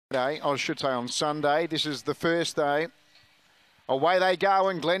I should say on Sunday. This is the first day. Away they go,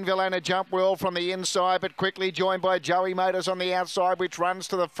 and Glenville jump well from the inside, but quickly joined by Joey Motors on the outside, which runs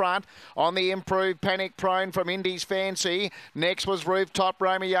to the front. On the improved Panic Prone from Indy's Fancy. Next was Rooftop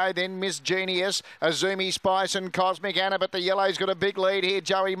Romeo, then Miss Genius, Azumi Spice and Cosmic Anna, but the yellow's got a big lead here.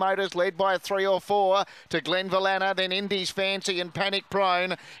 Joey Motors led by 3 or 4 to Glenville Anna, then Indy's Fancy and Panic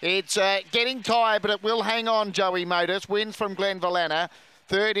Prone. It's getting tired, but it will hang on. Joey Motors wins from Glenville Anna.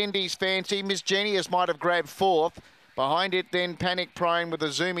 Third, Indy's Fancy. Miss Genius might have grabbed fourth. Behind it, then, Panic Prone with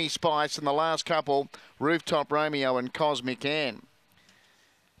Azumi Spice, and the last couple, Rooftop Romeo and Cosmic Ann.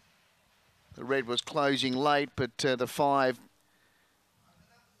 The red was closing late, but the 5,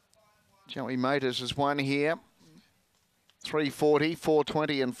 Joey Motors has won here. 340,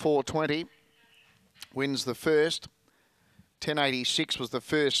 420 and 420. Wins the first. 1086 was the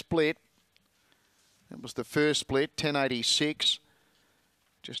first split. That was the first split, 1086.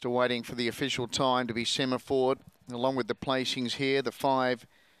 Just awaiting for the official time to be semaphored. Along with the placings here, the 5,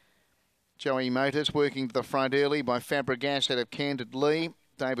 Joey Motors, working to the front early by Fabregas out of Candid Lee.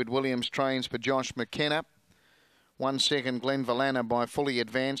 David Williams trains for Josh McKenna. 1 second, Glenville Anna by Fully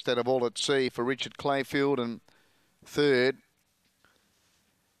Advanced out of All at Sea for Richard Clayfield. And third,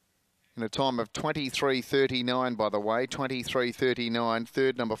 in a time of 23.39, by the way, 23.39.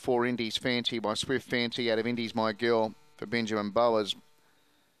 Third, number 4, Indy's Fancy by Swift Fancy out of Indy's My Girl for Benjamin Bowers.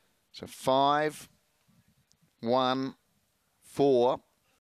 So 5, 1, 4,